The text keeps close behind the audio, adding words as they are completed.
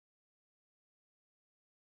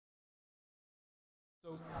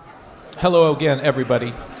So, hello again,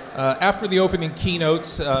 everybody. After the opening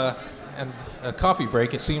keynotes and a coffee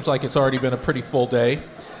break, it seems like it's already been a pretty full day,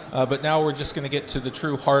 but now we're just going to get to the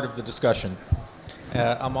true heart of the discussion.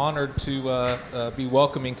 I'm honored to be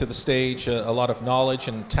welcoming to the stage a lot of knowledge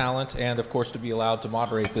and talent, and of course to be allowed to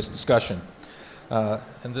moderate this discussion. We're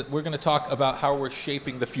going to talk about how we're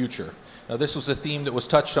shaping the future. Now, this was a theme that was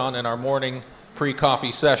touched on in our morning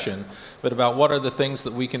pre-coffee session, but about what are the things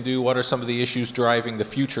that we can do, what are some of the issues driving the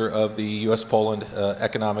future of the U.S. Poland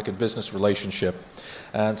economic and business relationship.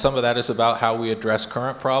 And some of that is about how we address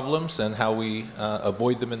current problems and how we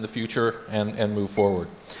avoid them in the future and move forward.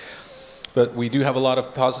 But we do have a lot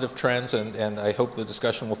of positive trends, and I hope the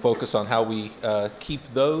discussion will focus on how we keep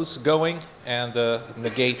those going and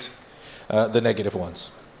negate the negative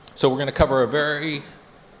ones. So we're going to cover a very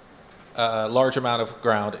large amount of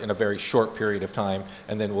ground in a very short period of time,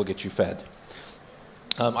 and then we'll get you fed.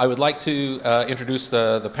 I would like to introduce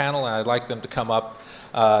the panel, and I'd like them to come up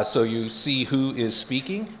so you see who is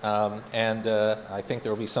speaking, and I think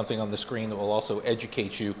there will be something on the screen that will also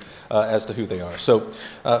educate you as to who they are. So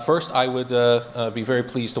first, I would be very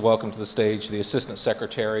pleased to welcome to the stage the Assistant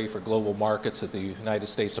Secretary for Global Markets at the United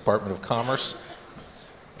States Department of Commerce,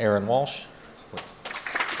 Erin Walsh. Please.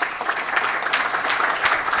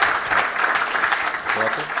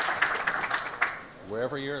 Welcome.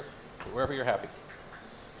 Wherever you're happy.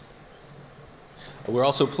 We're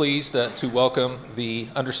also pleased to welcome the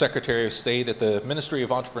Undersecretary of State at the Ministry of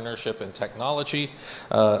Entrepreneurship and Technology,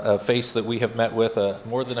 a face that we have met with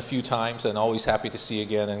more than a few times and always happy to see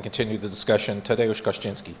again and continue the discussion, Tadeusz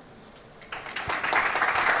Kościński.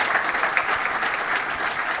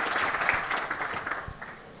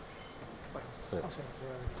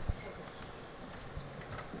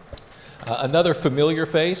 Another familiar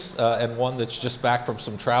face, and one that's just back from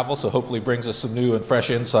some travel, so hopefully brings us some new and fresh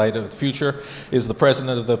insight of the future, is the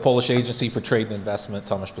President of the Polish Agency for Trade and Investment,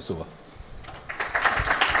 Tomasz Pisula.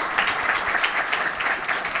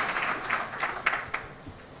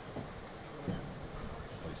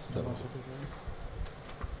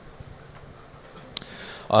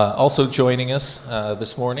 Also joining us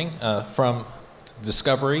this morning from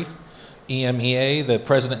Discovery, EMEA, the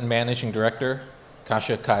President and Managing Director,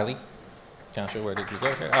 Kasia Kieli. Kasia, where did you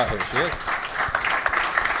go here? Ah, here she is.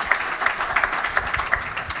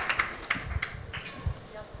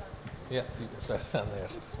 Yeah, you can start down there.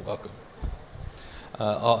 Welcome.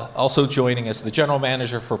 Also joining us, the General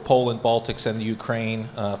Manager for Poland, Baltics, and the Ukraine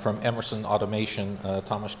from Emerson Automation,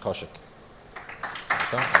 Tomasz, Kosik.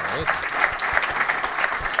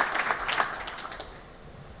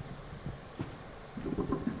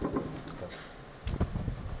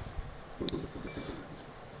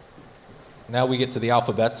 Now we get to the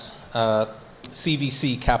alphabets.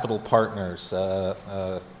 CVC Capital Partners.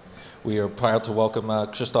 We are proud to welcome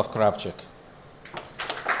Krzysztof Krawczyk.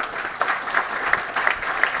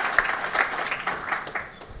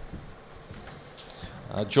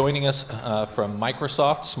 Joining us from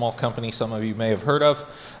Microsoft, small company some of you may have heard of,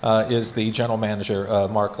 is the General Manager,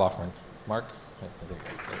 Loughran. Mark,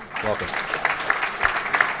 welcome.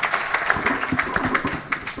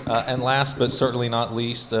 And last but certainly not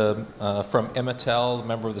least, from Emitel,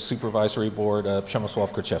 member of the Supervisory Board,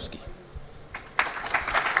 Przemysław Kurczewski.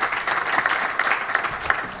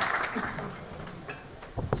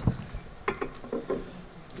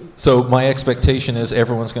 So my expectation is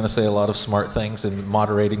everyone's going to say a lot of smart things, and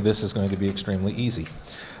moderating this is going to be extremely easy.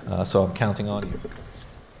 So I'm counting on you.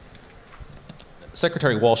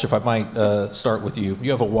 Secretary Walsh, if I might start with you.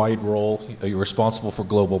 You have a wide role. You're responsible for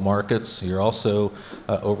global markets. You're also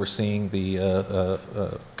overseeing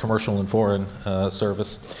the commercial and foreign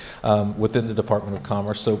service within the Department of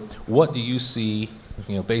Commerce. So what do you see,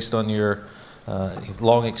 based on your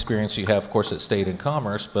long experience you have, of course, at State and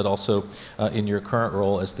Commerce, but also in your current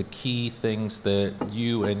role as the key things that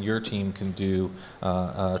you and your team can do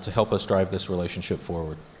to help us drive this relationship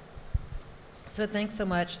forward? So thanks so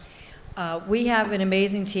much. We have an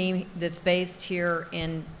amazing team that's based here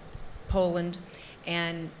in Poland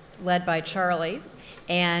and led by Charlie,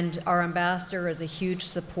 and our ambassador is a huge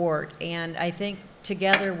support. And I think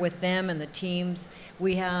together with them and the teams,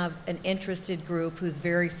 we have an interested group who's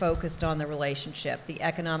very focused on the relationship, the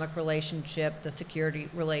economic relationship, the security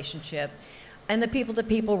relationship, and the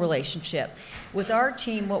people-to-people relationship. With our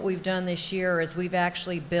team, what we've done this year is we've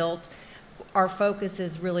actually built, our focus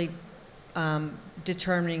is really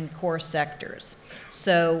determining core sectors.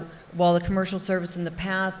 So while the commercial service in the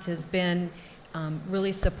past has been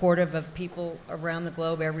really supportive of people around the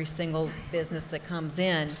globe, every single business that comes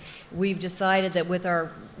in, we've decided that with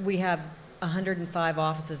we have 105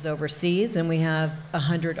 offices overseas, and we have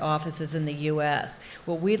 100 offices in the U.S.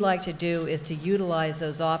 What we'd like to do is to utilize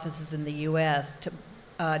those offices in the U.S. to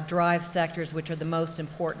drive sectors which are the most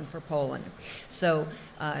important for Poland. So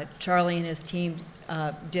Charlie and his team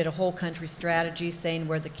did a whole country strategy saying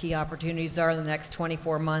where the key opportunities are in the next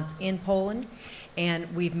 24 months in Poland, and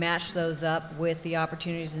we've matched those up with the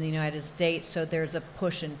opportunities in the United States, so there's a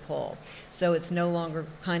push and pull. So it's no longer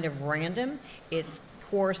kind of random. It's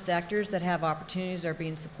core sectors that have opportunities are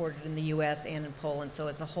being supported in the U.S. and in Poland. So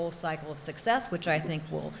it's a whole cycle of success, which I think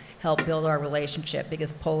will help build our relationship,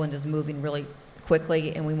 because Poland is moving really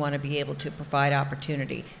quickly and we want to be able to provide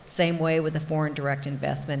opportunity. Same way with the foreign direct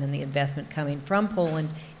investment and the investment coming from Poland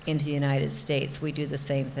into the United States. We do the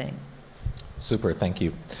same thing. Super, thank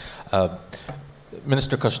you.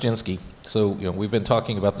 Minister Kościński, so we've been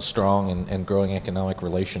talking about the strong and growing economic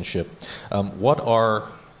relationship. What are,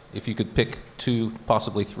 if you could pick 2,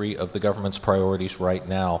 possibly 3 of the government's priorities right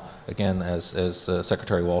now, again, as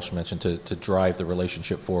Secretary Walsh mentioned, to drive the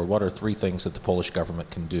relationship forward, what are 3 things that the Polish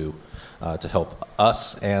government can do to help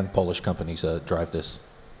us and Polish companies drive this?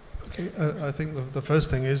 Okay, I think the first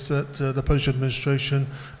thing is that the Polish administration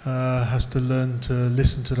has to learn to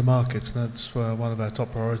listen to the market, and that's one of our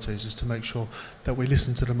top priorities, is to make sure that we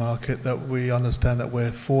listen to the market, that we understand that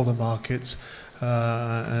we're for the markets,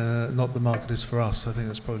 not the market is for us. I think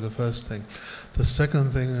that's probably the first thing. The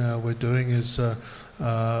second thing we're doing is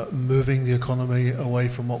moving the economy away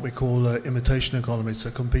from what we call imitation economy, so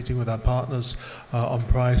competing with our partners on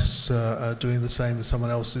price, doing the same as someone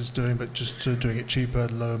else is doing, but just doing it cheaper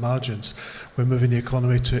at lower margins. We're moving the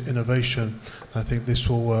economy to innovation. I think this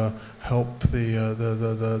will help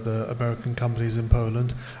the American companies in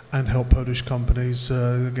Poland and help Polish companies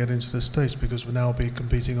get into the States, because we'll now be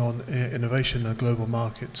competing on innovation in global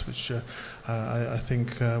markets, which I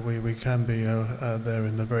think we can be there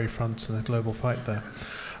in the very front in the global fight there.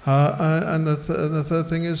 And the third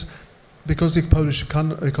thing is, because the Polish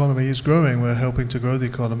economy is growing, we're helping to grow the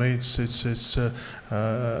economy. It's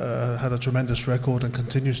had a tremendous record and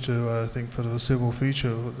continues to. I think for the foreseeable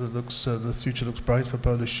future, the future looks bright for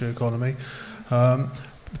Polish economy.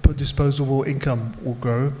 Disposable income will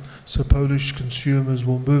grow, so Polish consumers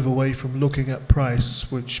will move away from looking at price,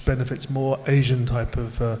 which benefits more Asian type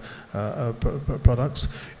of products,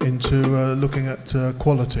 into looking at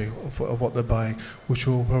quality of what they're buying, which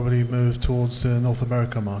will probably move towards the North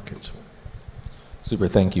America market. Super,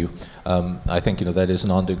 thank you. I think that is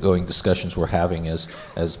an ongoing discussions we're having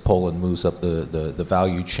as Poland moves up the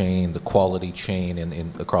value chain, the quality chain,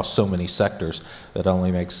 in across so many sectors. That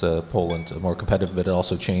only makes Poland more competitive, but it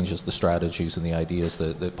also changes the strategies and the ideas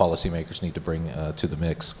that policymakers need to bring to the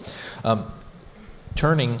mix.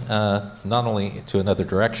 Turning not only to another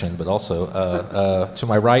direction, but also to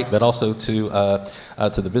my right, but also to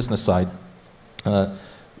the business side.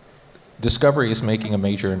 Discovery is making a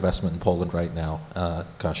major investment in Poland right now,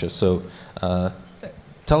 Kasia. So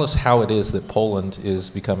tell us how it is that Poland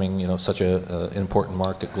is becoming, such an important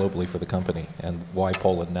market globally for the company, and why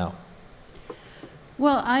Poland now?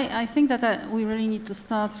 Well, I think that we really need to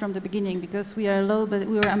start from the beginning, because we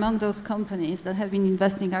were among those companies that have been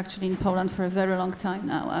investing actually in Poland for a very long time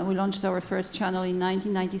now. We launched our first channel in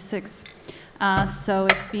 1996, so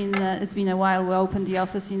it's been a while. We opened the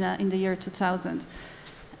office in the year 2000.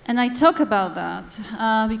 And I talk about that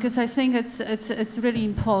because I think it's really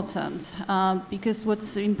important, because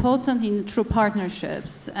what's important in true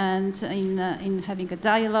partnerships and in having a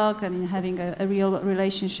dialogue and in having a real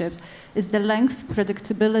relationship is the length,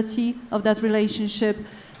 predictability of that relationship,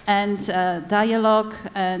 and dialogue,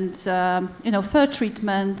 and fair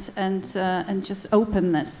treatment, and just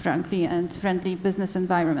openness, frankly, and friendly business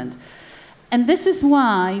environment. And this is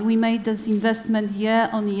why we made this investment year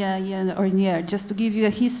on year. Just to give you a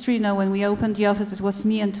history, when we opened the office, it was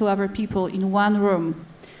me and 2 other people in one room.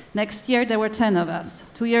 Next year, there were 10 of us.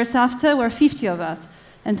 2 years after, there were 50 of us.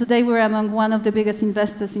 And today, we're among one of the biggest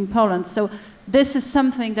investors in Poland. So this is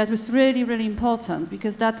something that was really, really important,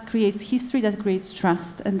 because that creates history, that creates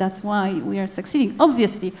trust, and that's why we are succeeding.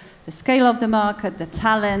 Obviously, the scale of the market, the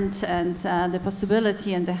talent, and the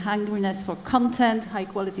possibility and the hungriness for content,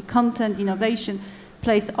 high-quality content, innovation,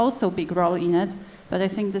 plays also a big role in it. But I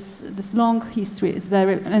think this long history is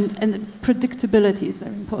and predictability is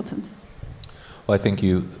very important. Well, I think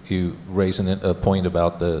you raise a point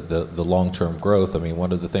about the long-term growth. I mean,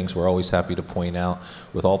 one of the things we're always happy to point out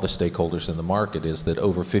with all the stakeholders in the market is that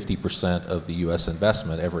over 50% of the U.S.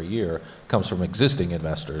 investment every year comes from existing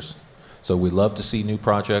investors. So we love to see new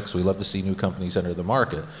projects, we love to see new companies enter the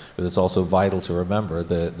market, but it's also vital to remember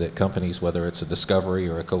that companies, whether it's a Discovery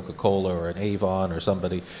or a Coca-Cola or an Avon or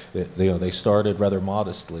somebody, they started rather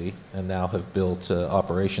modestly and now have built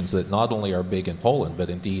operations that not only are big in Poland, but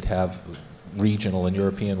indeed have regional and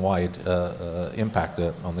European-wide impact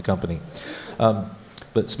on the company.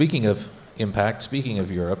 But speaking of impact, speaking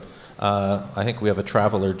of Europe, I think we have a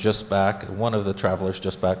traveler just back, one of the travelers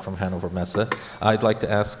just back from Hannover Messe. I'd like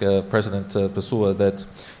to ask President Pisula that,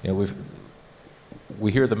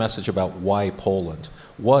 we hear the message about why Poland.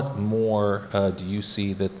 What more do you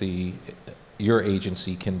see that your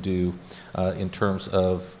agency can do in terms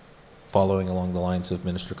of following along the lines of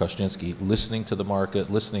Minister Kościński, listening to the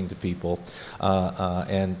market, listening to people,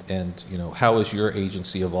 and how is your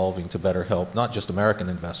agency evolving to better help not just American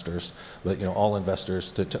investors, but all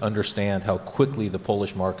investors to understand how quickly the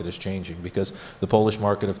Polish market is changing, because the Polish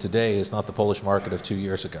market of today is not the Polish market of 2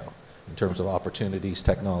 years ago in terms of opportunities,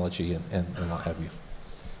 technology, and what have you.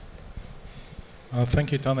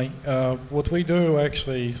 Thank you, Tony. What we do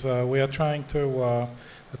actually is we are trying to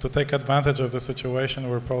take advantage of the situation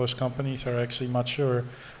where Polish companies are actually mature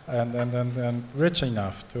and rich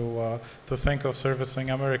enough to think of servicing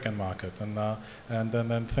American market and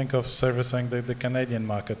then think of servicing the Canadian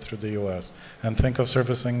market through the U.S. and think of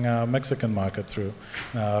servicing Mexican market through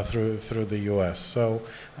the U.S. So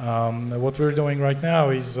what we're doing right now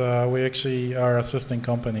is we actually are assisting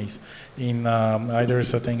companies in either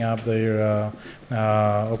setting up their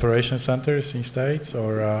operation centers in states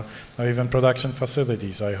or even production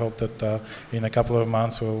facilities. I hope that in a couple of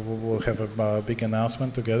months we'll have a big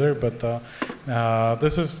announcement together. But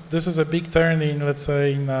this is a big turn in, let's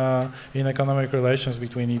say, in economic relations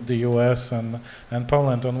between the U.S. and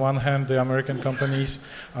Poland. On one hand, the American companies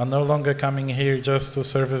are no longer coming here just to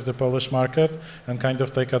service the Polish market and kind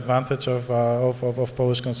of take advantage of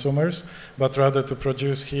Polish consumers, but rather to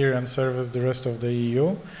produce here and service the rest of the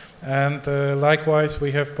EU. And likewise,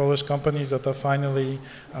 we have Polish companies that are finally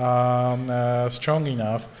strong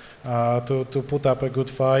enough to put up a good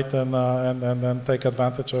fight and take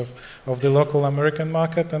advantage of the local American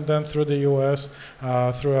market, and then through the U.S.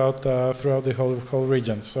 throughout the whole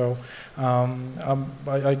region. So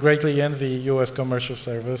I greatly envy U.S. commercial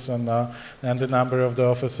service and the number of the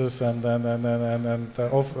offices and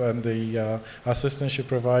the assistance you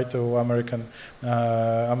provide to American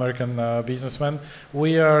businessmen.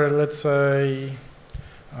 We are, let's say,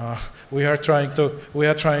 we are trying to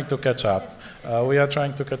catch up. We are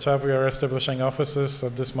trying to catch up. We are establishing offices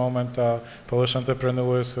at this moment. Polish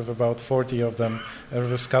entrepreneurs, with about 40 of them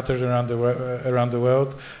scattered around the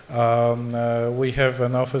world. We have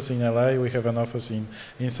an office in LA. We have an office in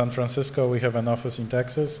San Francisco. We have an office in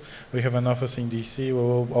Texas. We have an office in DC. We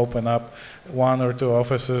will open up 1 or 2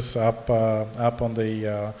 offices up on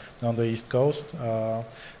the East Coast.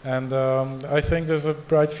 And I think there's a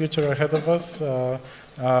bright future ahead of us.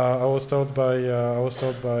 I was told by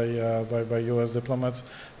U.S. diplomats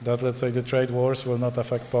that, let's say, the trade wars will not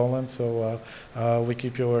affect Poland. So we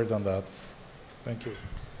keep your word on that. Thank you.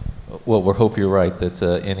 Well, we hope you're right that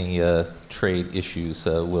any trade issues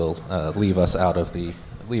will leave us out of the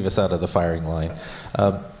firing line.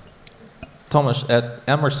 Tomasz, at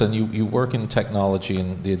Emerson, you work in technology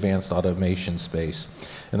in the advanced automation space,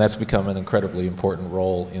 and that's become an incredibly important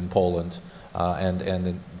role in Poland.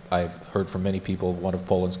 And I've heard from many people one of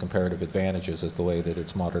Poland's comparative advantages is the way that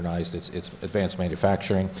it's modernized its advanced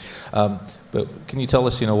manufacturing. But can you tell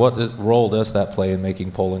us, what role does that play in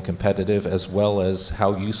making Poland competitive, as well as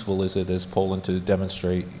how useful is it as Poland to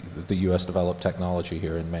demonstrate the U.S. developed technology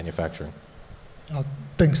here in manufacturing?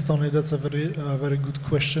 Thanks, Tony. That's a very good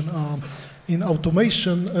question. In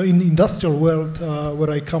automation, in the industrial world where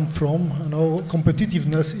I come from,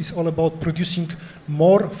 competitiveness is all about producing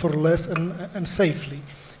more for less and safely.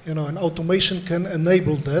 And automation can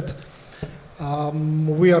enable that.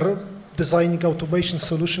 We are designing automation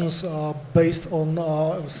solutions based on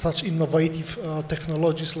such innovative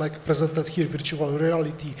technologies like presented here, virtual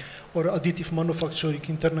reality or additive manufacturing,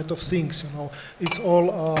 Internet of Things.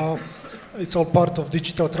 It's all part of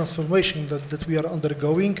digital transformation that we are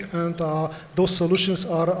undergoing, and those solutions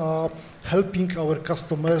are helping our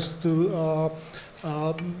customers to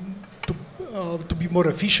be more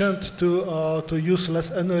efficient, to use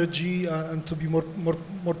less energy, and to be more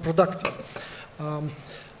productive.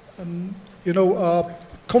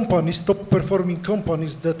 Companies, top-performing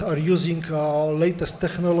companies that are using latest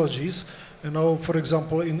technologies, for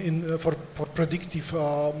example, for predictive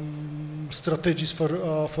strategies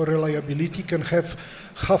for reliability, can have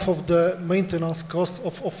half of the maintenance cost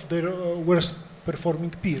of their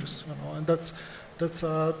worst-performing peers. And that's that's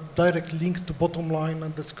a direct link to bottom line,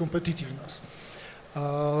 and that's competitiveness.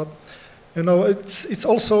 You know, it's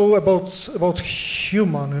also about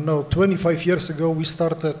human. You know, 25 years ago we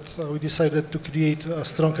decided to create a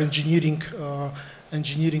strong engineering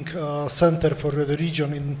center for the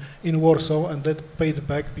region in Warsaw, and that paid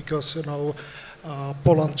back because, you know,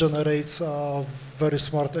 Poland generates very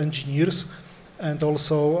smart engineers, and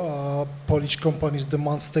also Polish companies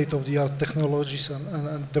demand state-of-the-art technologies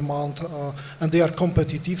and demand, and they are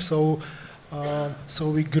competitive. So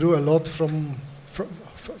we grew a lot from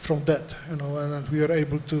that, you know, and we are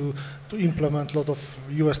able to implement a lot of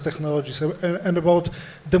U.S. technologies. And about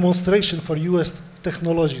demonstration for U.S.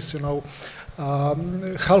 technologies, you know,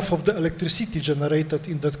 half of the electricity generated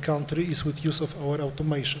in that country is with use of our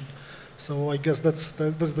automation. So I guess that's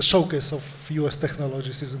the showcase of U.S.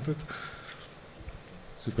 technologies, isn't it?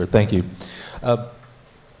 Super, thank you.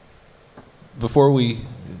 Before we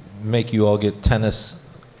make you all get tennis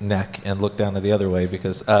neck and look down the other way,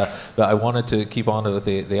 because but I wanted to keep on with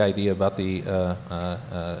the idea about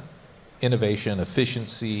the innovation,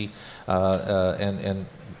 efficiency, and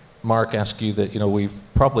Mark asked you that, you know, we've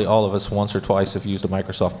probably all of us once or twice have used a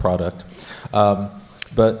Microsoft product,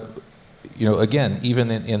 but you know, again,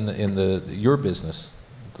 even in your business,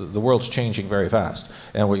 the world's changing very fast,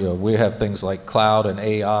 and we have things like cloud and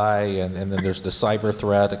AI, and then there's the cyber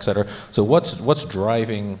threat, et cetera. So what's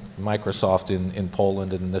driving Microsoft in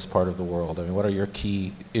Poland and in this part of the world? I mean, what are your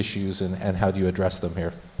key issues, and how do you address them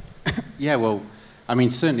here? Yeah, well, I mean,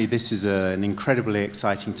 certainly this is an incredibly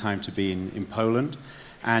exciting time to be in Poland,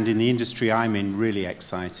 and in the industry I'm in, really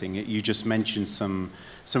exciting. You just mentioned some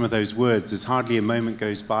of those words. There's hardly a moment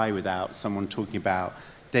goes by without someone talking about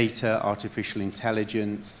data, artificial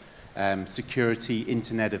intelligence, security,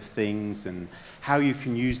 Internet of Things, and how you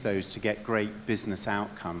can use those to get great business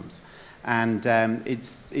outcomes. And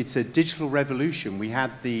it's a digital revolution. We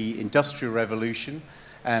had the Industrial Revolution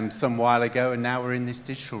some while ago, and now we're in this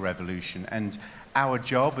digital revolution. And our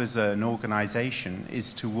job as an organization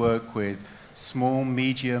is to work with small,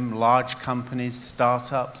 medium, large companies,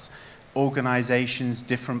 startups, organizations,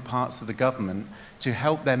 different parts of the government, to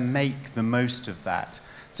help them make the most of that,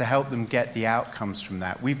 to help them get the outcomes from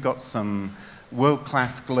that. We've got some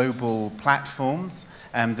world-class global platforms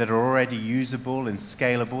that are already usable and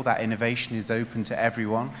scalable. That innovation is open to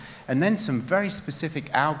everyone. And then some very specific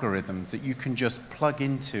algorithms that you can just plug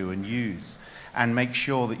into and use and make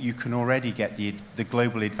sure that you can already get the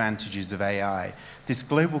global advantages of AI. This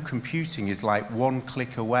global computing is like one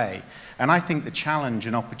click away. And I think the challenge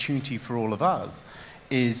and opportunity for all of us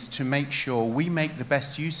is to make sure we make the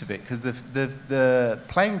best use of it, because the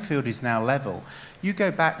playing field is now level. You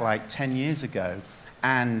go back like 10 years ago,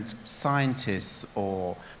 and scientists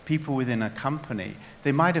or people within a company,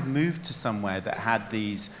 they might have moved to somewhere that had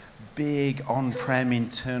these big on-prem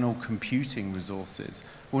internal computing resources.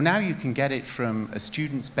 Well, now you can get it from a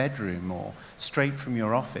student's bedroom or straight from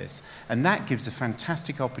your office, and that gives a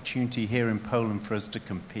fantastic opportunity here in Poland for us to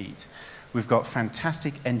compete. We've got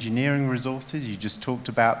fantastic engineering resources. You just talked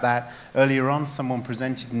about that. Earlier on, someone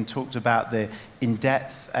presented and talked about the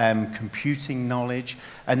in-depth computing knowledge,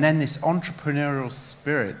 and then this entrepreneurial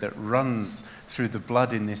spirit that runs through the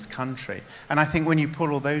blood in this country. And I think when you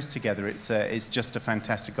pull all those together, it's just a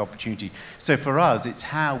fantastic opportunity. So for us, it's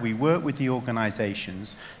how we work with the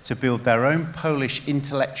organizations to build their own Polish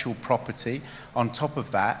intellectual property on top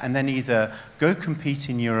of that, and then either go compete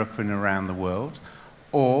in Europe and around the world,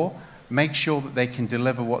 or make sure that they can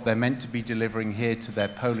deliver what they're meant to be delivering here to their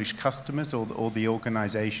Polish customers or the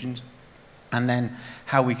organizations, and then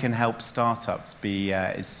how we can help startups be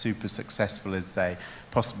as super successful as they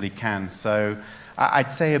possibly can. So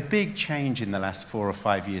I'd say a big change in the last 4 or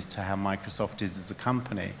 5 years to how Microsoft is as a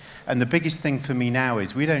company. And the biggest thing for me now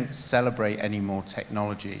is we don't celebrate any more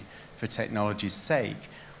technology for technology's sake.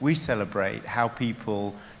 We celebrate how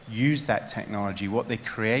people use that technology, what they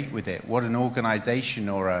create with it, what an organization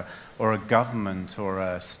or a government or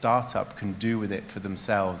a startup can do with it for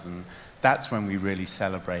themselves. And that's when we really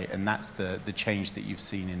celebrate, and that's the change that you've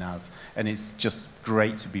seen in us. And it's just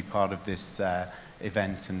great to be part of this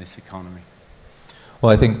event and this economy.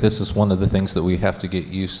 Well, I think this is one of the things that we have to get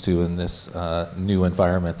used to in this new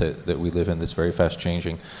environment that we live in, that's very fast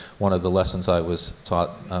changing. One of the lessons I was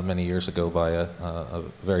taught many years ago by a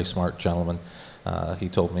very smart gentleman, he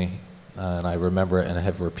told me, and I remember it and I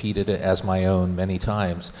have repeated it as my own many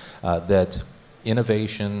times, that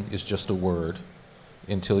innovation is just a word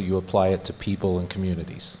until you apply it to people and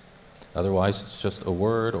communities. Otherwise, it's just a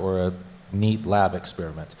word or a neat lab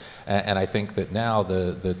experiment. And I think that now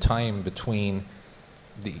the time between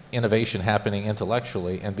the innovation happening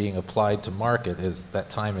intellectually and being applied to market, is that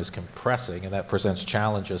time is compressing, and that presents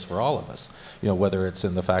challenges for all of us. You know, whether it's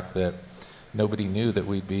in the fact that nobody knew that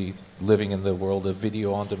we'd be living in the world of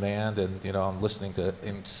video on demand, and you know, I'm listening to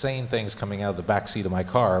insane things coming out of the back seat of my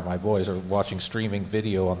car. My boys are watching streaming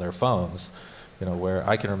video on their phones, you know, where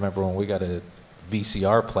I can remember when we got a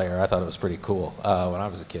VCR player, I thought it was pretty cool when I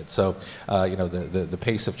was a kid. So, you know, the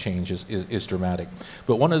pace of change is dramatic.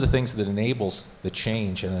 But one of the things that enables the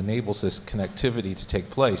change and enables this connectivity to take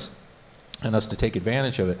place and us to take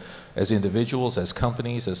advantage of it as individuals, as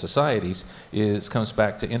companies, as societies, comes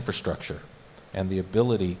back to infrastructure and the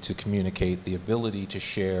ability to communicate, the ability to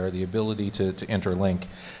share, the ability to interlink.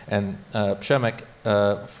 And Przemek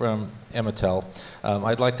from Emitel,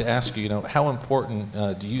 I'd like to ask you, you know, how important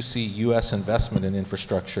do you see U.S. investment in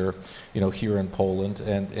infrastructure, you know, here in Poland,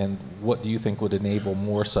 and what do you think would enable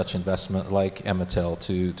more such investment like Emitel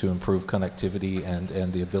to improve connectivity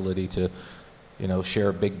and the ability to, you know,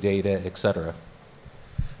 share big data, et cetera?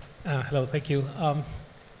 Hello, thank you.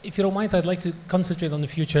 If you don't mind, I'd like to concentrate on the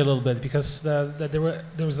future a little bit, because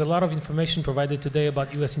there was a lot of information provided today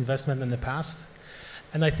about U.S. investment in the past.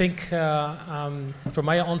 And I think from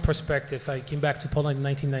my own perspective, I came back to Poland in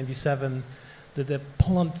 1997, that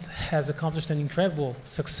Poland has accomplished an incredible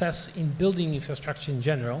success in building infrastructure in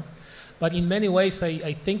general. But in many ways,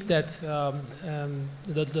 I think that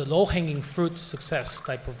the low-hanging fruit success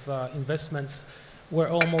type of investments were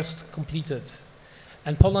almost completed.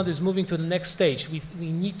 And Poland is moving to the next stage.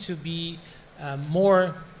 We need to be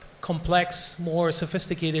more complex, more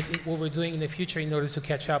sophisticated in what we're doing in the future in order to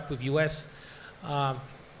catch up with US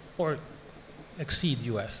or exceed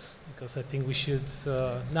US, because I think we should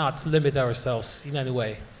not limit ourselves in any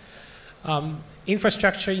way.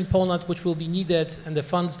 Infrastructure in Poland, which will be needed, and the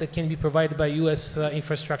funds that can be provided by US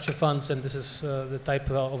infrastructure funds, and this is the type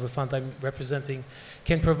of a fund I'm representing,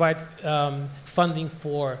 can provide funding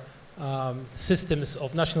for systems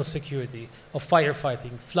of national security, of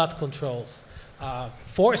firefighting, flood controls,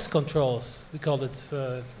 forest controls, we call it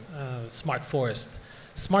smart forest,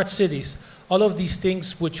 smart cities, all of these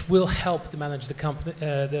things which will help to manage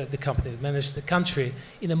manage the country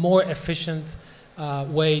in a more efficient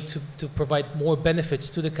way to provide more benefits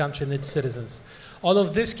to the country and its citizens. All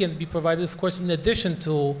of this can be provided, of course, in addition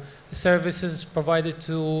to services provided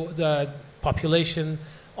to the population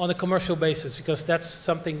on a commercial basis, because that's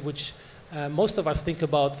something which most of us think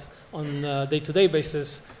about on a day-to-day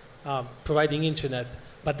basis, providing internet.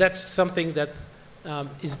 But that's something that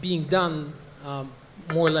is being done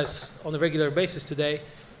more or less on a regular basis today.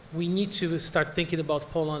 We need to start thinking about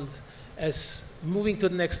Poland as moving to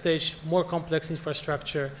the next stage, more complex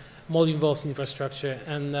infrastructure, more involved infrastructure.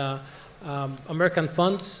 And American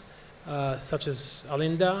funds, such as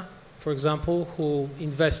Alinda, for example, who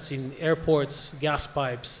invests in airports, gas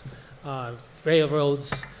pipes,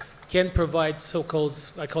 railroads, can provide so-called,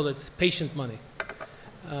 I call it patient money.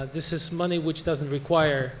 This is money which doesn't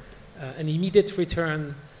require an immediate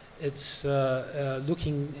return. It's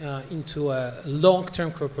looking into a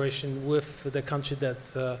long-term cooperation with the country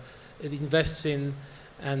that it invests in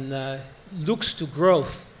and looks to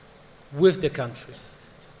growth with the country.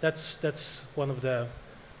 That's one of the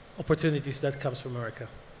opportunities that comes from America.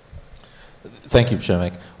 Thank you,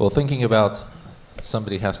 Przemek. Well, thinking about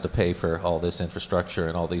somebody has to pay for all this infrastructure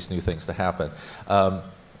and all these new things to happen,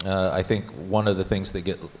 I think one of the things that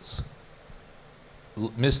gets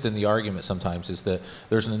missed in the argument sometimes is that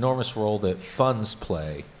there's an enormous role that funds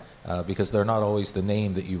play because they're not always the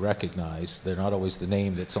name that you recognize. They're not always the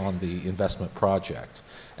name that's on the investment project.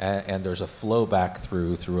 And there's a flow back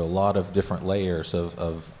through a lot of different layers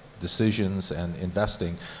of decisions and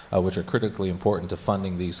investing, which are critically important to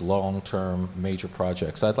funding these long-term major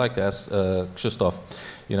projects. I'd like to ask Krzysztof,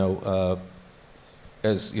 you know,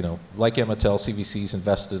 as you know, like Emitel, CVC's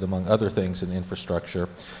invested among other things in infrastructure.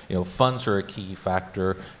 You know, funds are a key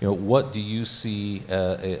factor. You know, what do you see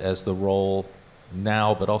as the role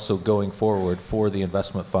now, but also going forward for the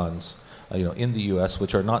investment funds, you know, in the U.S.,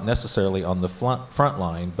 which are not necessarily on the front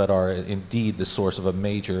line, but are indeed the source of a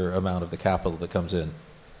major amount of the capital that comes in?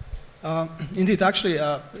 Indeed, actually,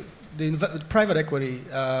 the private equity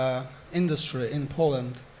industry in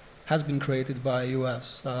Poland has been created by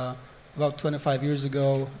U.S. About 25 years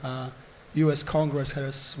ago, U.S. Congress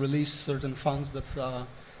has released certain funds that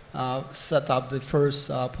set up the first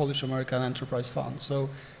Polish-American enterprise fund. So,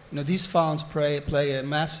 you know, these funds play a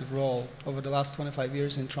massive role over the last 25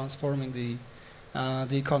 years in transforming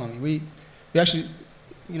the economy. We actually,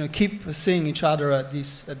 you know, keep seeing each other at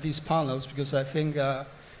these panels because I think,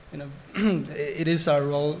 you know, it is our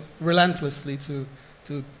role relentlessly to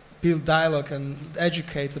build dialogue and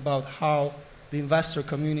educate about how the investor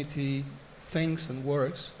community thinks and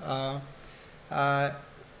works.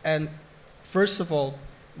 And first of all,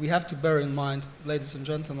 we have to bear in mind, ladies and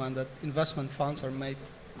gentlemen, that investment funds are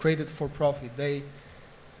created for profit. They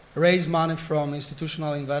raise money from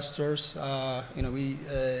institutional investors. Our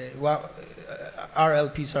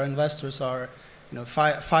LPs, our investors are,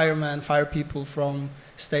 firemen, fire people from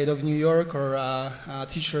state of New York, or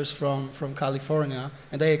teachers from California,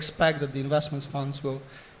 and they expect that the investment funds will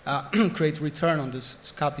create return on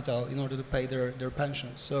this capital in order to pay their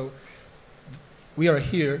pensions. So we are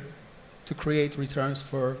here to create returns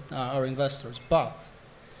for our investors, but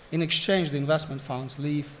in exchange, the investment funds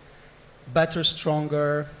leave better,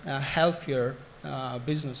 stronger, healthier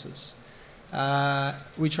businesses,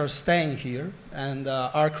 which are staying here and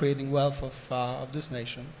are creating wealth of this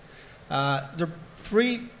nation. There are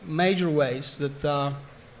three major ways that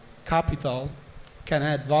capital can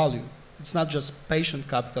add value. It's not just patient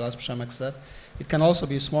capital, as Przemek said. It can also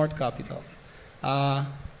be smart capital.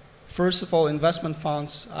 First of all, investment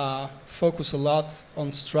funds focus a lot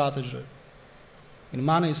on strategy.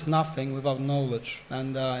 Money is nothing without knowledge,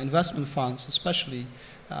 and investment funds, especially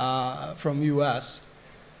from US,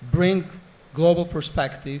 bring global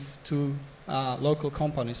perspective to local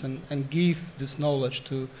companies and give this knowledge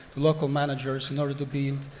to local managers in order to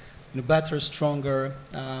build better, stronger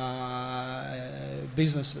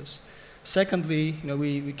businesses. Secondly,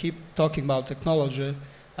 we keep talking about technology,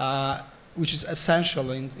 which is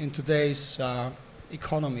essential in today's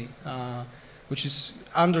economy, which is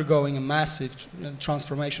undergoing a massive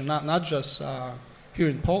transformation, not just here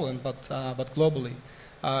in Poland, but globally.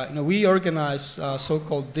 We organize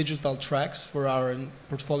so-called digital tracks for our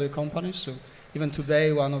portfolio companies. So even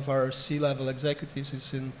today, one of our C-level executives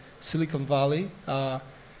is in Silicon Valley.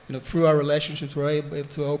 Through our relationships, we're able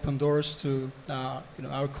to open doors to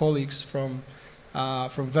our colleagues from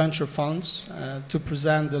venture funds to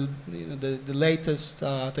present the latest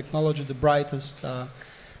technology, the brightest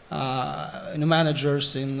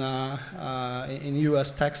managers in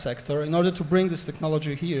U.S. tech sector, in order to bring this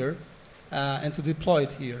technology here and to deploy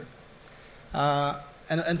it here.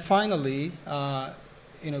 And finally,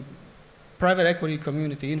 private equity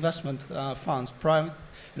community investment funds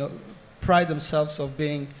pride themselves of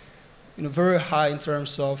being very high in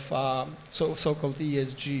terms of so-called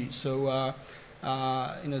ESG. So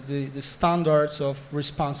the standards of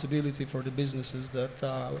responsibility for the businesses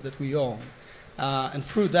that we own. And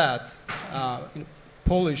through that,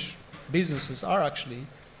 Polish businesses are actually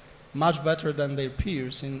much better than their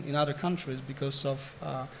peers in other countries because of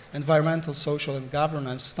environmental, social, and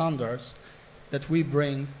governance standards that we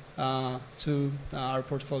bring to our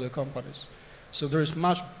portfolio companies. So there is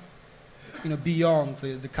much beyond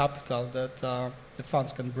the capital that the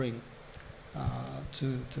funds can bring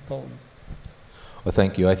to Poland. Well,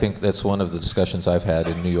 thank you. I think that's one of the discussions I've had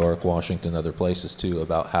in New York, Washington, other places too,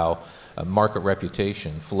 about how market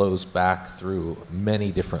reputation flows back through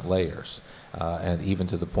many different layers, and even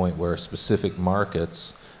to the point where specific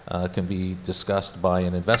markets can be discussed by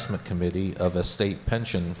an investment committee of a state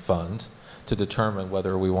pension fund to determine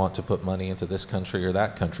whether we want to put money into this country or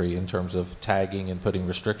that country in terms of tagging and putting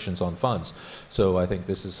restrictions on funds. So I think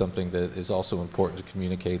this is something that is also important to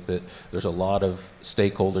communicate, that there's a lot of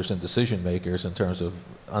stakeholders and decision makers in terms of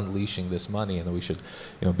unleashing this money, and that we should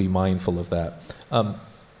be mindful of that.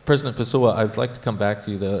 President Pisula, I'd like to come back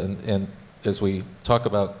to you though, and as we talk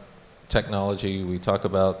about technology, we talk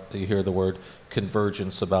about, you hear the word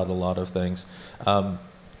convergence about a lot of things.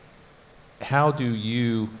 How do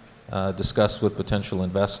you discuss with potential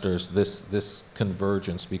investors this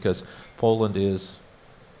convergence? Because Poland is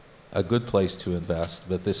a good place to invest,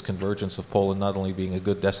 but this convergence of Poland not only being a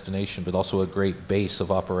good destination, but also a great base of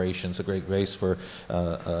operations, a great base for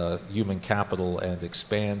human capital and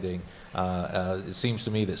expanding. It seems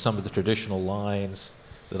to me that some of the traditional lines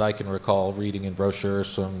that I can recall reading in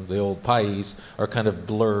brochures from the old PAIs are kind of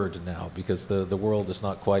blurred now, because the world is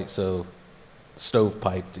not quite so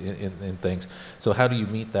stovepiped in things. So how do you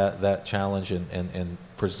meet that challenge and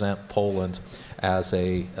present Poland as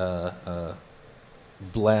a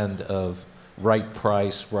blend of right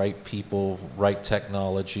price, right people, right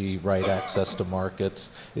technology, right access to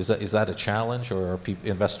markets? Is that a challenge, or are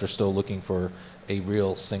investors still looking for a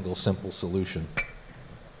real single simple solution?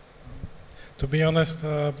 To be honest,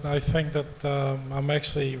 I think that I'm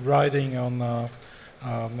actually riding on a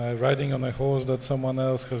horse that someone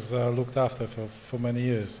else has looked after for many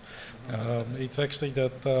years. It's actually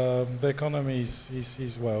that the economy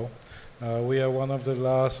is well. We are one of the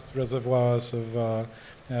last reservoirs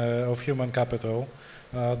of human capital.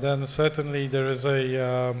 Then certainly there is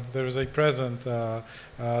a present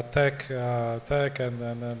tech and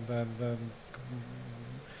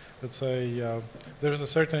let's say, there's a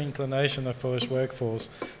certain inclination of Polish workforce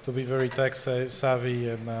to be very tech savvy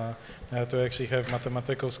and to actually have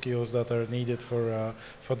mathematical skills that are needed for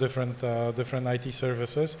different IT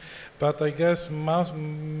services. But I guess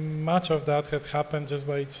much of that had happened just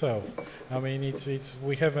by itself. I mean,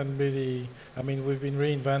 we haven't really. I mean, we've been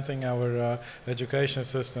reinventing our education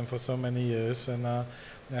system for so many years, and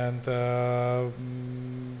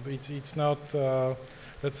it's not.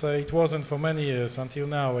 Let's say it wasn't for many years until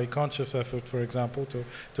now a conscious effort, for example,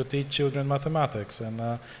 to teach children mathematics,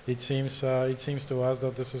 and it seems to us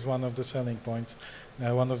that this is one of the selling points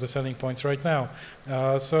right now.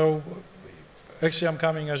 So actually, I'm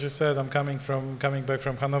coming, as you said, I'm coming back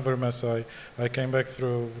from Hanover Mess. I came back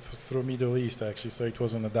through Middle East actually, so it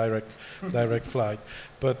wasn't a direct flight,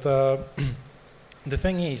 but. The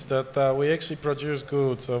thing is that we actually produce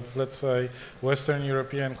goods of, let's say, Western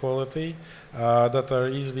European quality that are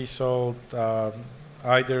easily sold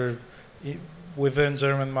either within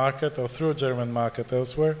German market or through German market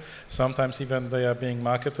elsewhere. Sometimes even they are being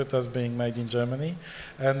marketed as being made in Germany,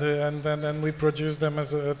 and then we produce them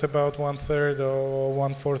at about 1/3 or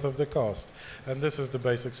 1/4 of the cost. And this is the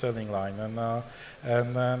basic selling line.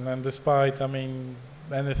 And despite, I mean,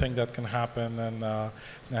 anything that can happen,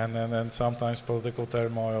 and sometimes political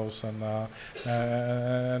turmoils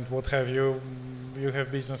and what have you. You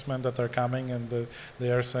have businessmen that are coming and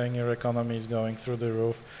they are saying your economy is going through the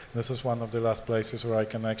roof. This is one of the last places where I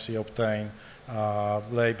can actually obtain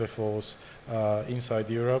labor force inside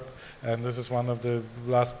Europe, and this is one of the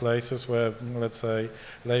last places where, let's say,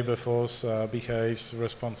 labor force behaves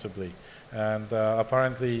responsibly. And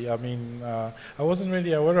apparently, I mean, I wasn't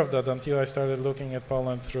really aware of that until I started looking at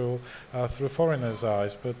Poland through foreigners'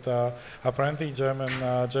 eyes. But apparently,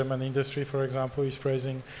 German industry, for example, is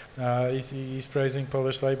praising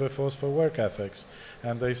Polish labor force for work ethics,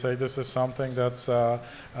 and they say this is something that's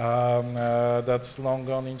long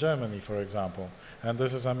gone in Germany, for example. And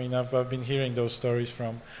this is, I mean, I've been hearing those stories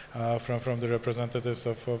from the representatives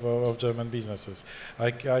of German businesses.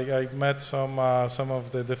 I met some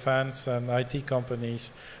of the defense and IT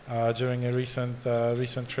companies during a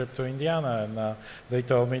recent trip to Indiana, and they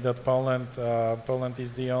told me that Poland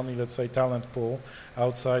is the only, let's say, talent pool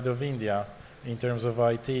outside of India in terms of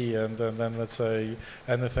IT, and then let's say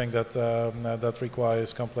anything that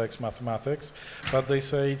requires complex mathematics. But they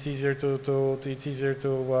say it's easier to talk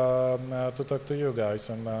to you guys,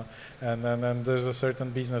 and there's a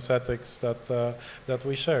certain business ethics that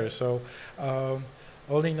we share. So.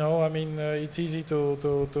 All in all, I mean, it's easy to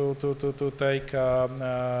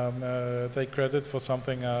take credit for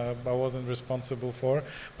something I wasn't responsible for,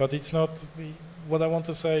 but it's not. What I want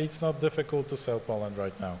to say, it's not difficult to sell Poland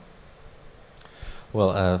right now.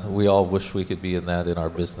 Well, we all wish we could be in our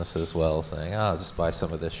business as well, saying, just buy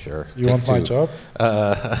some of this, sure. You want my job?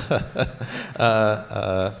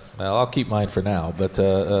 Well, I'll keep mine for now, but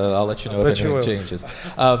I'll let you know if anything changes.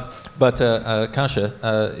 But Kasia,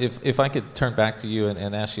 if I could turn back to you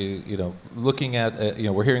and ask you, looking at,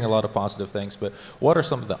 we're hearing a lot of positive things, but what are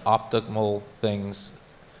some of the optimal things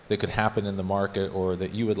that could happen in the market, or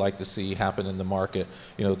that you would like to see happen in the market,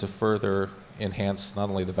 to further enhance not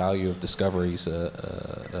only the value of Discovery's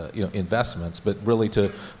investments, but really to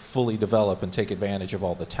fully develop and take advantage of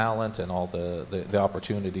all the talent and all the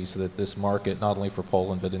opportunities that this market, not only for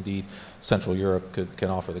Poland, but indeed Central Europe, can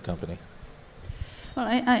offer the company? Well,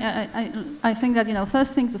 I think that,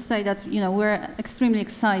 first thing to say that, we're extremely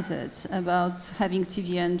excited about having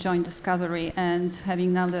TVN join Discovery and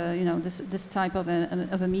having now this type of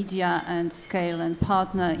a media and scale and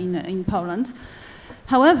partner in Poland.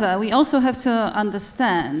 However, we also have to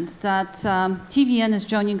understand that TVN is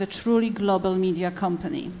joining a truly global media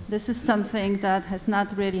company. This is something that has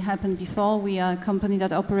not really happened before. We are a company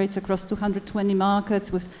that operates across 220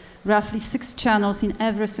 markets with roughly 6 channels in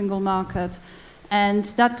every single market. And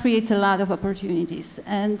that creates a lot of opportunities.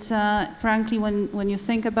 And frankly, when you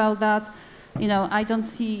think about that, I don't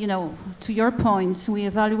see, to your point, we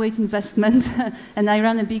evaluate investment, and I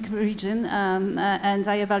run a big region, and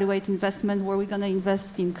I evaluate investment, where we're going to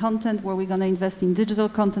invest in content, where we're going to invest in digital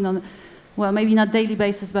content on, well, maybe not daily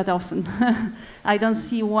basis, but often. I don't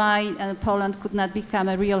see why Poland could not become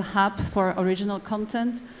a real hub for original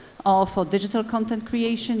content or for digital content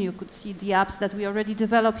creation. You could see the apps that we already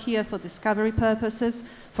develop here for discovery purposes,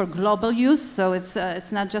 for global use, so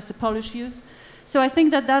it's not just a Polish use. So I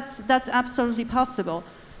think that that's absolutely possible.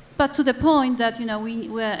 But to the point that,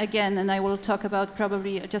 we're again, and I will talk about,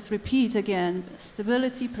 probably just repeat again,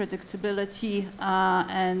 stability, predictability,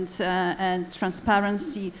 and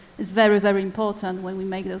transparency is very, very important when we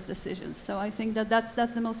make those decisions. So I think that that's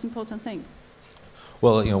the most important thing.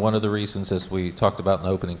 Well, one of the reasons, as we talked about in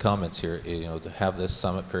the opening comments here, to have this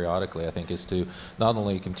summit periodically, I think, is to not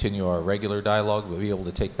only continue our regular dialogue, but be able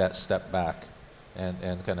to take that step back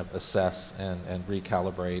and kind of assess and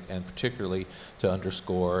recalibrate, and particularly to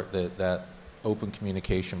underscore that open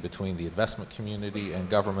communication between the investment community and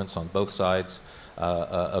governments on both sides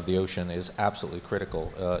of the ocean is absolutely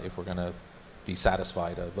critical if we're going to be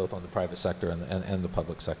satisfied both on the private sector and the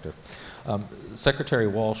public sector. Secretary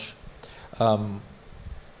Walsh,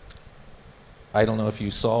 I don't know if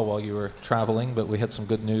you saw while you were traveling, but we had some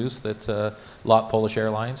good news that LOT Polish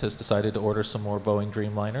Airlines has decided to order some more Boeing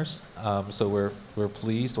Dreamliners. So we're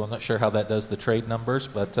pleased. Well, I'm not sure how that does the trade numbers,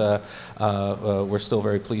 but we're still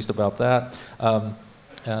very pleased about that.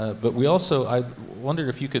 But we also, I wondered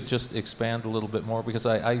if you could just expand a little bit more, because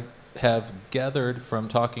I have gathered from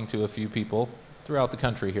talking to a few people throughout the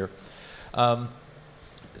country here,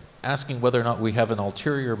 asking whether or not we have an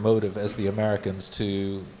ulterior motive as the Americans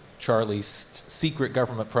to Charlie's secret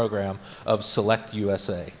government program of Select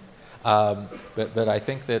USA. But I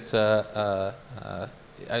think that I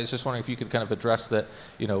was just wondering if you could kind of address that,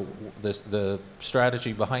 the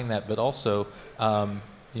strategy behind that, but also,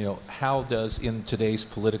 how does, in today's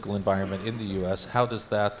political environment in the U.S., how does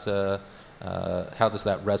that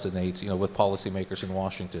resonate, with policymakers in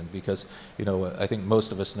Washington? Because, I think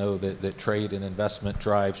most of us know that trade and investment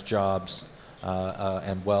drives jobs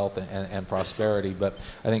and wealth and prosperity, but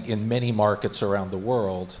I think in many markets around the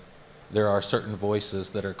world, there are certain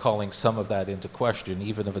voices that are calling some of that into question,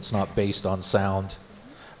 even if it's not based on sound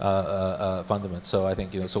fundamentals. So I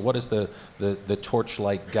think, so what is the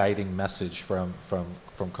torchlight guiding message from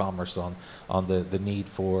Commerce on the need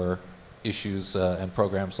for issues and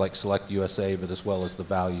programs like Select USA, but as well as the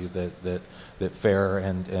value that fair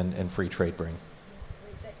and free trade bring?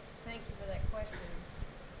 Thank you for that question.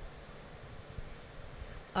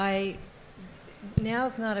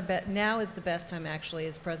 Now is the best time, actually,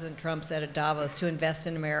 as President Trump said at Davos, to invest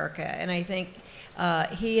in America. And I think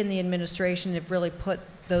he and the administration have really put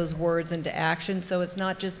those words into action. So it's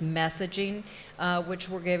not just messaging which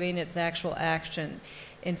we're giving, it's actual action.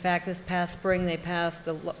 In fact, this past spring, they passed,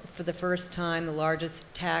 for the first time, the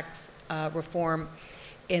largest tax reform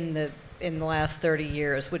in the last 30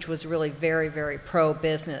 years, which was really very, very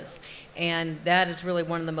pro-business. And that is really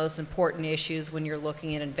one of the most important issues when you're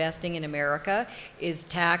looking at investing in America, is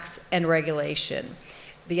tax and regulation.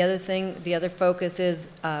 The other focus is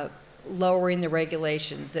lowering the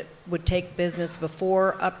regulations. It would take business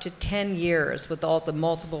before up to 10 years with all the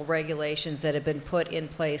multiple regulations that have been put in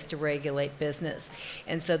place to regulate business.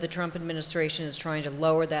 And so the Trump administration is trying to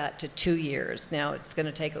lower that to 2 years. Now, it's going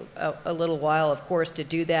to take a little while, of course, to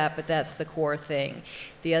do that, but that's the core thing.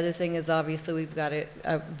 The other thing is, obviously, we've got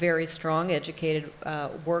a very strong, educated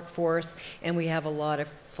workforce, and we have a lot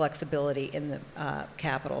of flexibility in the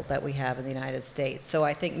capital that we have in the United States. So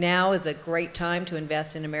I think now is a great time to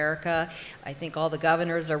invest in America. I think all the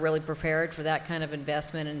governors are really prepared for that kind of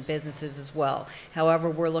investment, and businesses as well. However,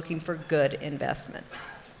 we're looking for good investment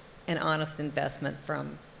and honest investment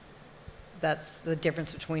that's the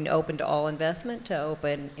difference between open to all investment to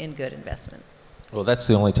open in good investment. Well, that's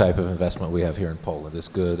the only type of investment we have here in Poland, is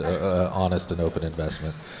good, honest and open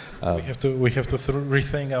investment. We have to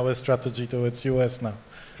rethink our strategy towards U.S. now.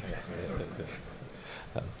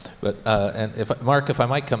 But Mark, if I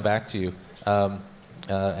might come back to you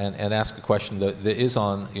and ask a question that is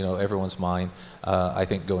on everyone's mind, I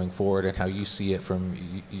think going forward, and how you see it from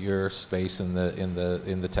your space in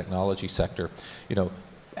the technology sector.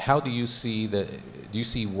 How do you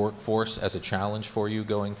see workforce as a challenge for you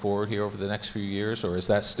going forward here over the next few years, or is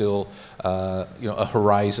that still a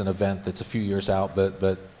horizon event that's a few years out?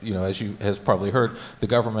 But as you has probably heard, the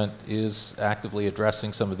government is actively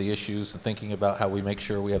addressing some of the issues and thinking about how we make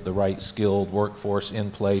sure we have the right skilled workforce in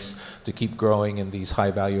place to keep growing in these high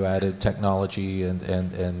value added technology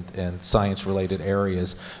and science related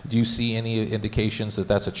areas. Do you see any indications that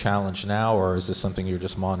that's a challenge now, or is this something you're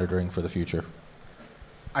just monitoring for the future?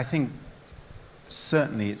 I think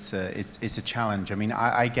certainly it's a challenge. I mean,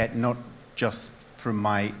 I get, not just from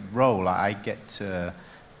my role, I get to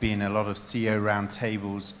be in a lot of CEO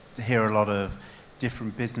roundtables, hear a lot of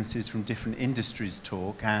different businesses from different industries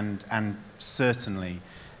talk, and certainly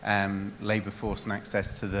labour force and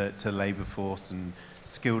access to labour force and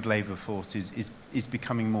skilled labour force is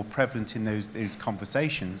becoming more prevalent in those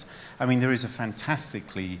conversations. I mean, there is a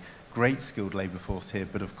fantastically great skilled labour force here,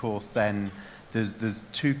 but of course then there's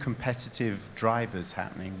two competitive drivers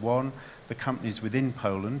happening. One, the companies within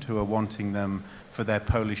Poland who are wanting them for their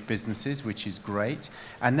Polish businesses, which is great.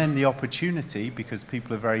 And then the opportunity, because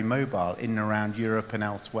people are very mobile in and around Europe and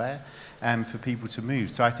elsewhere, for people to move.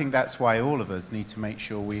 So I think that's why all of us need to make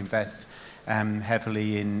sure we invest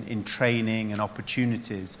heavily in training and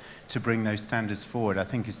opportunities to bring those standards forward. I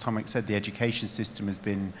think, as Tomasz said, the education system has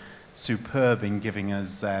been superb in giving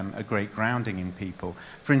us a great grounding in people.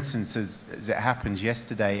 For instance, as it happened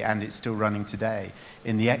yesterday, and it's still running today,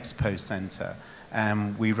 in the Expo Centre,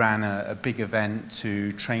 we ran a big event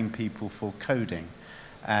to train people for coding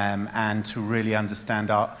and to really understand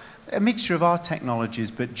a mixture of our technologies,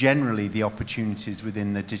 but generally the opportunities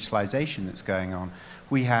within the digitalization that's going on.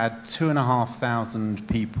 We had 2,500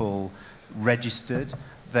 people registered.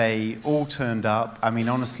 They all turned up. I mean,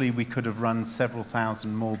 honestly, we could have run several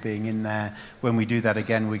thousand more being in there. When we do that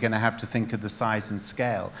again, we're going to have to think of the size and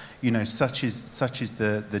scale. You know, such is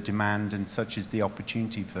the demand and such is the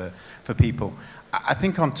opportunity for people. I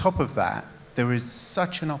think on top of that, there is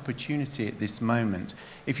such an opportunity at this moment.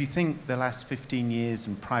 If you think the last 15 years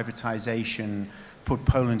and privatization put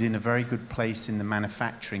Poland in a very good place in the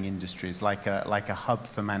manufacturing industries, like a hub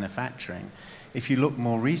for manufacturing. If you look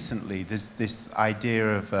more recently, there's this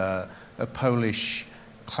idea of a Polish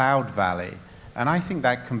cloud valley, and I think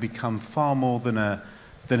that can become far more than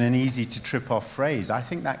an easy to trip off phrase. I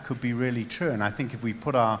think that could be really true, and I think if we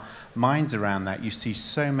put our minds around that, you see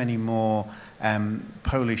so many more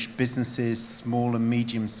Polish businesses, small and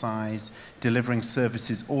medium size, delivering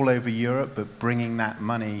services all over Europe, but bringing that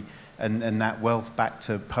money and that wealth back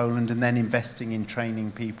to Poland, and then investing in training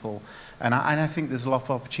people. And I think there's a lot of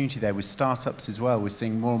opportunity there with startups as well. We're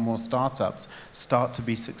seeing more and more startups start to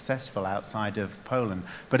be successful outside of Poland.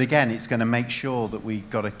 But again, it's going to make sure that we've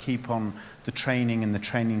got to keep on the training, and the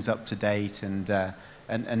training's up to date, and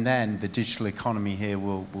then the digital economy here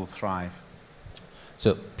will thrive.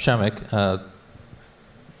 So, Przemysław,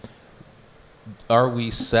 are we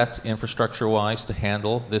set infrastructure-wise to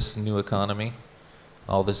handle this new economy?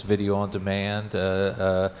 All this video on demand.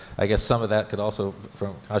 I guess some of that could also,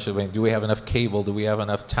 from Kasia, do we have enough cable? Do we have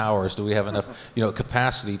enough towers? Do we have enough,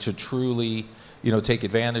 capacity to truly, take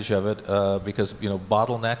advantage of it? Because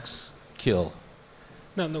bottlenecks kill.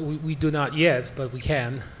 No, we do not yet, but we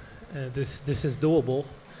can. This is doable.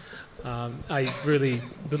 I really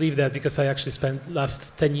believe that because I actually spent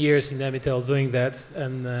last 10 years in Emitel doing that,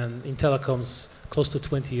 and in telecoms close to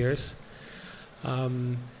 20 years.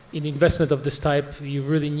 In investment of this type, you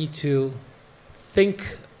really need to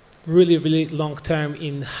think really, really long term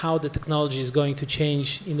in how the technology is going to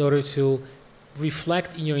change in order to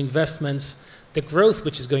reflect in your investments the growth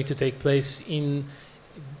which is going to take place in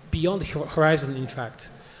beyond the horizon, in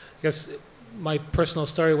fact. Because my personal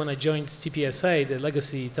story, when I joined CPSA, the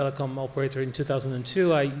legacy telecom operator in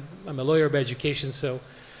 2002, I'm a lawyer by education, so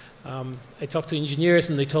I talked to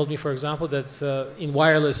engineers, and they told me, for example, that in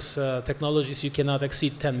wireless technologies you cannot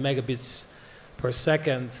exceed 10 megabits per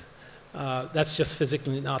second. That's just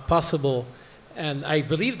physically not possible. And I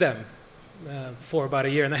believed them for about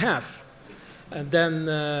a year and a half. And then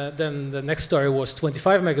the next story was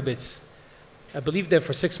 25 megabits. I believed them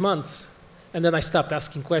for 6 months, and then I stopped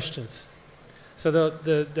asking questions. So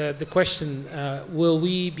the question, will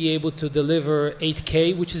we be able to deliver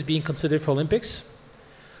 8K, which is being considered for Olympics?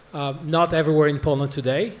 Not everywhere in Poland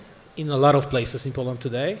today, in a lot of places in Poland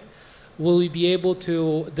today. Will we be able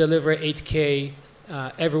to deliver 8K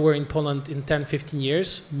everywhere in Poland in 10, 15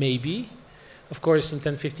 years? Maybe. Of course, in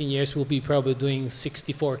 10, 15 years, we'll be probably doing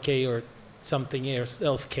 64K or something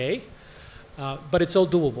else K. But it's all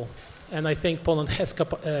doable. And I think Poland has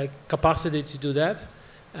capacity to do that,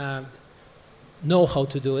 know how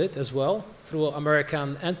to do it as well, through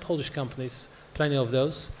American and Polish companies, plenty of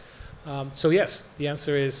those. So yes, the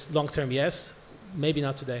answer is long-term yes, maybe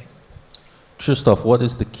not today. Krzysztof, what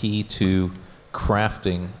is the key to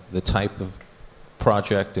crafting the type of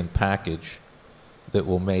project and package that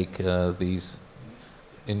will make these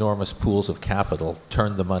enormous pools of capital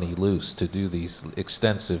turn the money loose to do these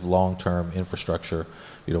extensive long-term infrastructure,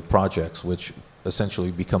 projects which essentially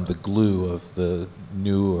become the glue of the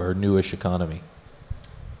new or newish economy?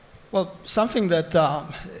 Well, something that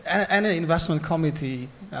any investment committee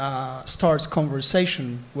starts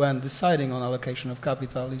conversation when deciding on allocation of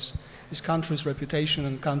capital is country's reputation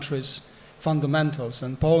and country's fundamentals.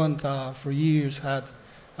 And Poland for years had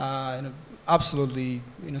absolutely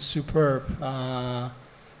superb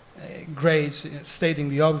grades, stating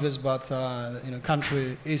the obvious, but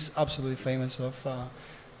country is absolutely famous of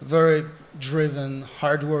very driven,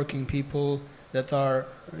 hardworking people that are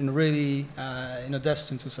really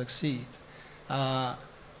destined to succeed.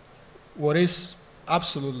 what is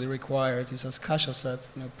absolutely required is, as Kasia said,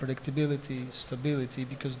 predictability, stability,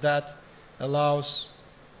 because that allows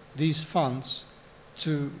these funds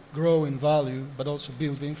to grow in value, but also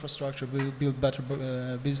build infrastructure, build better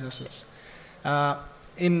businesses.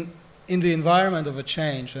 In the environment of a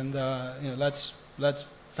change, and let's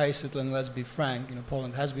face it and let's be frank,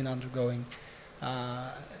 Poland has been undergoing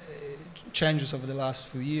changes over the last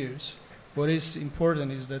few years. What is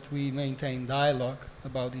important is that we maintain dialogue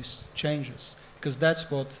about these changes, because that's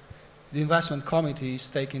what the investment committees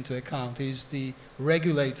take into account. Is the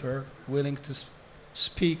regulator willing to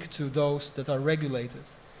speak to those that are regulated?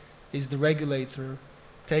 Is the regulator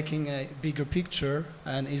taking a bigger picture,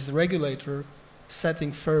 and is the regulator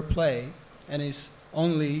setting fair play and is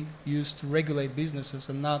only used to regulate businesses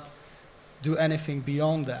and not do anything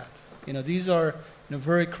beyond that? These are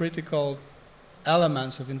very critical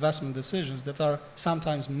elements of investment decisions that are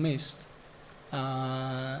sometimes missed,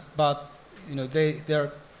 but they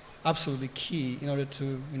are absolutely key in order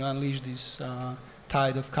to unleash this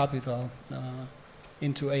tide of capital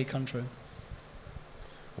into a country.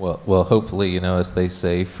 Well, hopefully, as they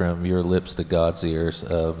say, from your lips to God's ears,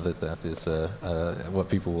 that is what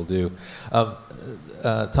people will do.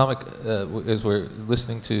 Tomasz, as we're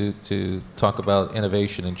listening to talk about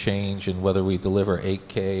innovation and change and whether we deliver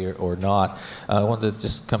 8K or not, I wanted to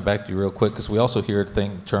just come back to you real quick, because we also hear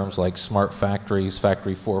terms like smart factories,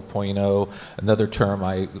 Factory 4.0, another term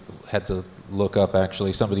I had to look up,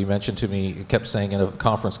 actually. Somebody mentioned to me, kept saying in a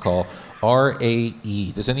conference call,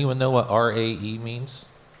 RAE. Does anyone know what RAE means?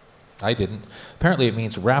 I didn't. Apparently it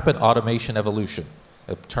means rapid automation evolution,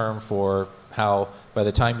 a term for how by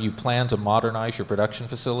the time you plan to modernize your production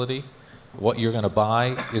facility, what you're going to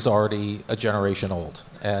buy is already a generation old,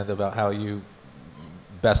 and about how you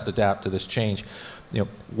best adapt to this change.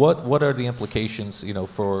 What are the implications,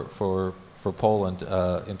 for Poland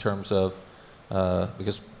in terms of,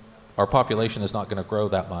 because our population is not going to grow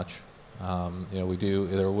that much.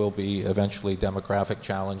 There will be eventually demographic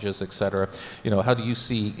challenges, et cetera. How do you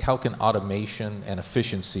see, how can automation and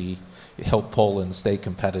efficiency help Poland stay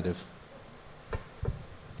competitive?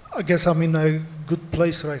 I guess I'm in a good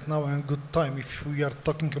place right now and good time if we are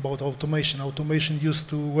talking about automation. Automation used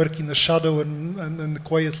to work in the shadow and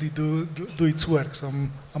quietly do its work, so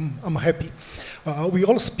I'm happy. We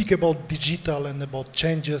all speak about digital and about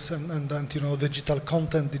changes and digital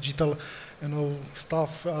content, digital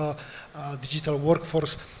stuff, digital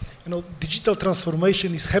workforce. Digital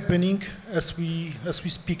transformation is happening as we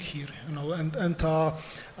speak here. And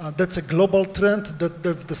that's a global trend.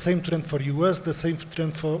 That's the same trend for US, the same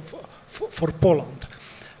trend for Poland.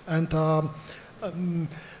 And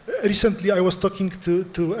recently I was talking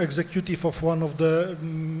to executive of one of the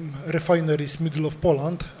refineries middle of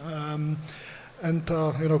Poland. And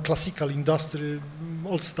classical industry,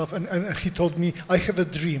 old stuff, and he told me, I have a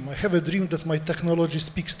dream that my technology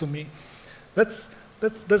speaks to me. That's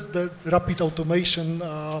the rapid automation,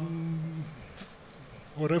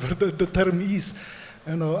 whatever the term is,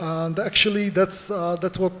 and actually that's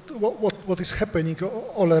what is happening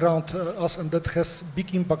all around us, and that has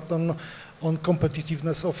big impact on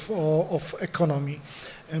competitiveness of economy.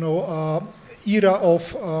 Era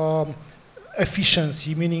of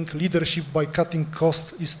efficiency, meaning leadership by cutting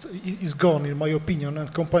costs, is gone, in my opinion,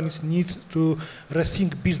 and companies need to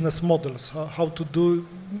rethink business models, how to do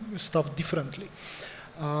stuff differently.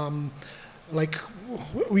 Like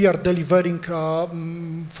we are delivering,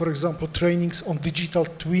 for example, trainings on digital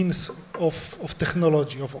twins of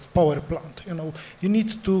technology, of power plant. You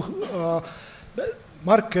need to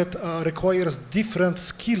market requires different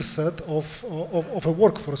skill set of a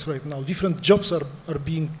workforce right now. Different jobs are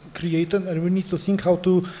being created, and we need to think how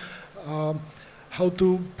to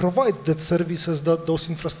provide that services, those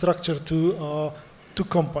infrastructure to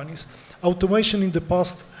companies. Automation in the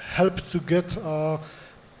past helped to get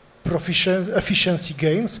efficiency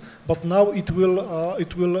gains, but now it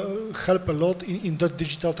will help a lot in that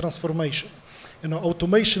digital transformation.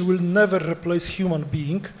 Automation will never replace human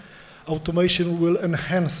being. Automation will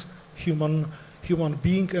enhance human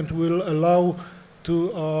being and will allow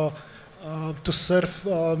to serve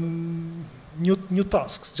new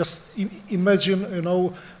tasks. Just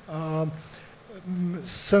imagine,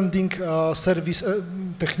 sending a service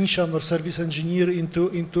technician or service engineer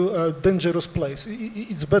into a dangerous place.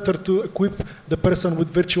 It's better to equip the person with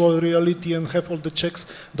virtual reality and have all the checks,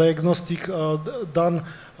 diagnostic done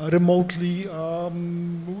remotely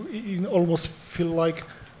in almost feel like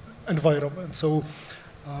environment. So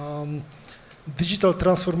digital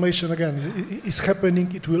transformation again is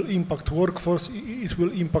happening. It will impact workforce, it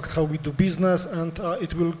will impact how we do business, and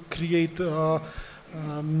it will create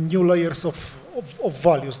new layers of of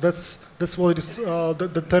values. That's what it is.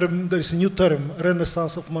 The term, there is a new term,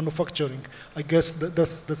 renaissance of manufacturing. I guess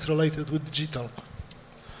that's related with digital.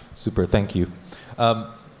 Super, thank you.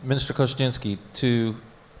 Minister Kościński, to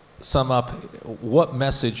sum up, what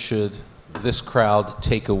message should this crowd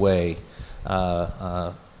take away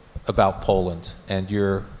about Poland and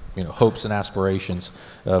your hopes and aspirations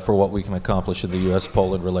for what we can accomplish in the U.S.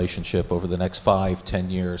 Poland relationship over the next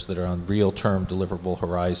 5-10 years that are on real term deliverable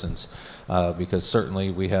horizons? Because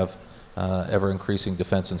certainly we have ever-increasing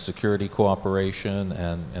defense and security cooperation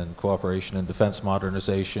and cooperation in defense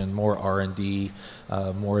modernization, more R&D,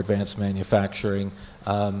 more advanced manufacturing.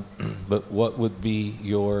 But what would be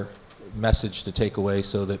your message to take away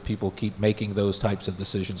so that people keep making those types of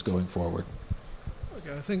decisions going forward?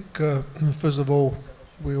 Okay, I think, first of all,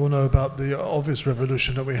 we all know about the obvious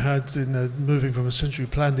revolution that we had in moving from a centrally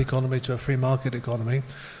planned economy to a free market economy.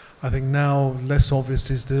 I think now less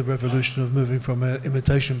obvious is the revolution of moving from an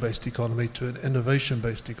imitation-based economy to an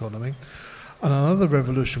innovation-based economy. And another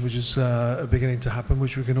revolution which is beginning to happen,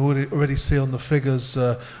 which we can already see on the figures,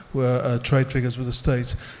 trade figures with the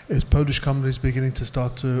States, is Polish companies beginning to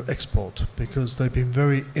start to export, because they've been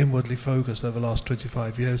very inwardly focused over the last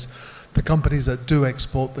 25 years. The companies that do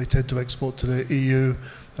export, they tend to export to the EU,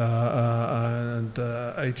 and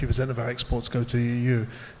 80% of our exports go to the EU.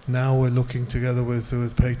 Now we're looking together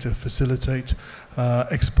with PAY to facilitate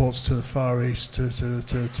exports to the Far East,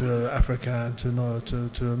 to Africa, and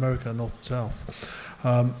to America, North and South.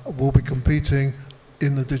 We'll be competing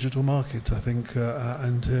in the digital market, I think,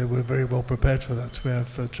 and we're very well prepared for that. We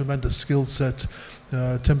have a tremendous skill set.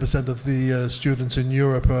 10% of the students in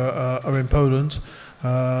Europe are in Poland,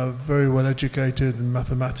 very well educated in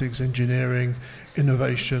mathematics, engineering,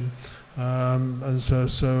 innovation, and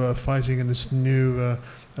so fighting in this new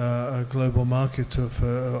global market of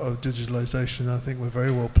digitalization. I think we're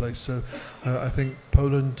very well placed. So I think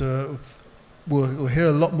Poland, we'll hear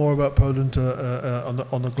a lot more about Poland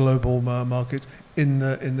on the global market in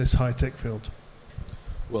this high-tech field.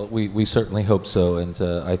 Well, we certainly hope so, and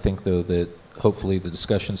I think, though, that hopefully the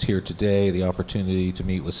discussions here today, the opportunity to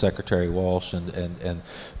meet with Secretary Walsh and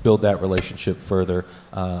build that relationship further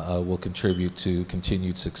will contribute to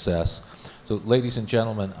continued success. So, ladies and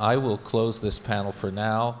gentlemen, I will close this panel for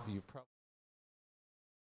now.